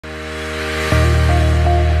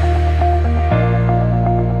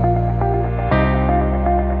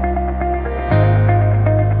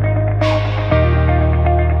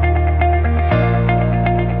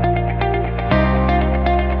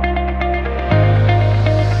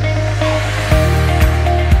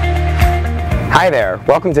Hi there,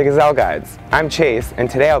 welcome to Gazelle Guides. I'm Chase, and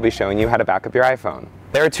today I'll be showing you how to back up your iPhone.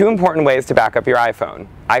 There are two important ways to back up your iPhone,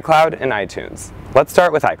 iCloud and iTunes. Let's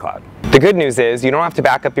start with iCloud. The good news is you don't have to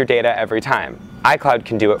back up your data every time. iCloud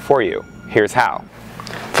can do it for you. Here's how.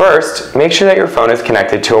 First, make sure that your phone is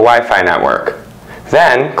connected to a Wi-Fi network.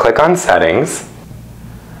 Then, click on Settings,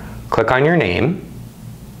 click on your name,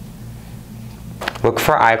 look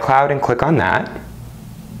for iCloud and click on that.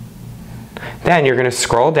 Then you're going to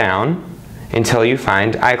scroll down until you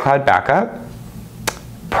find iCloud Backup.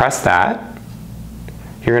 Press that.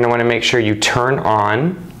 You're going to want to make sure you turn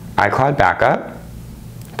on iCloud Backup.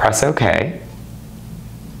 Press OK.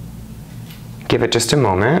 Give it just a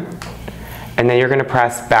moment. And then you're going to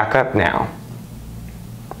press Backup Now.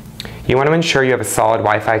 You want to ensure you have a solid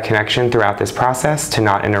Wi-Fi connection throughout this process to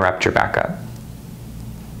not interrupt your backup.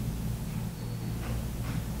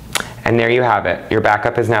 And there you have it. Your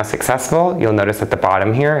backup is now successful. You'll notice at the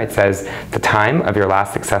bottom here it says the time of your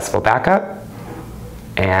last successful backup,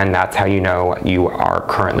 and that's how you know you are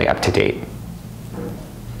currently up to date.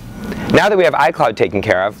 Now that we have iCloud taken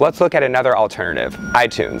care of, let's look at another alternative,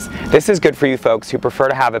 iTunes. This is good for you folks who prefer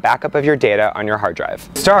to have a backup of your data on your hard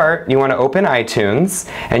drive. To start, you want to open iTunes,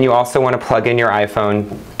 and you also want to plug in your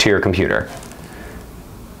iPhone to your computer.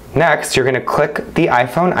 Next, you're going to click the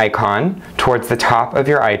iPhone icon towards the top of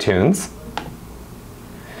your iTunes.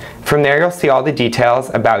 From there, you'll see all the details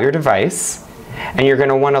about your device, and you're going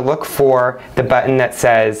to want to look for the button that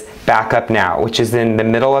says Backup Now, which is in the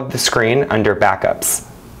middle of the screen under Backups.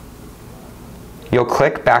 You'll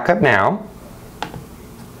click Backup Now,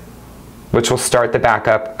 which will start the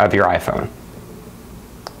backup of your iPhone.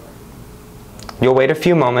 You'll wait a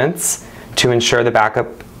few moments to ensure the backup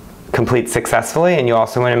completes successfully, and you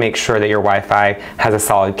also want to make sure that your Wi-Fi has a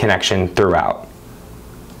solid connection throughout.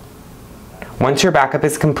 Once your backup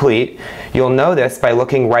is complete, you'll know this by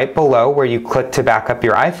looking right below where you click to back up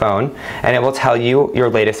your iPhone, and it will tell you your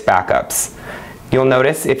latest backups. You'll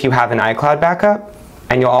notice if you have an iCloud backup,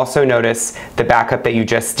 and you'll also notice the backup that you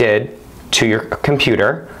just did to your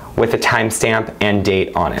computer with a timestamp and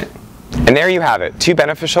date on it. And there you have it, two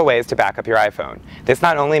beneficial ways to back up your iPhone. This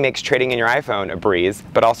not only makes trading in your iPhone a breeze,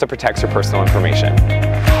 but also protects your personal information.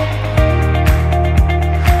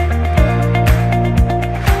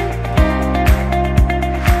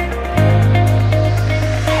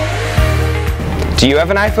 Do you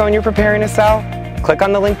have an iPhone you're preparing to sell? Click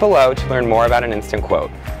on the link below to learn more about an instant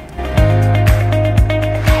quote.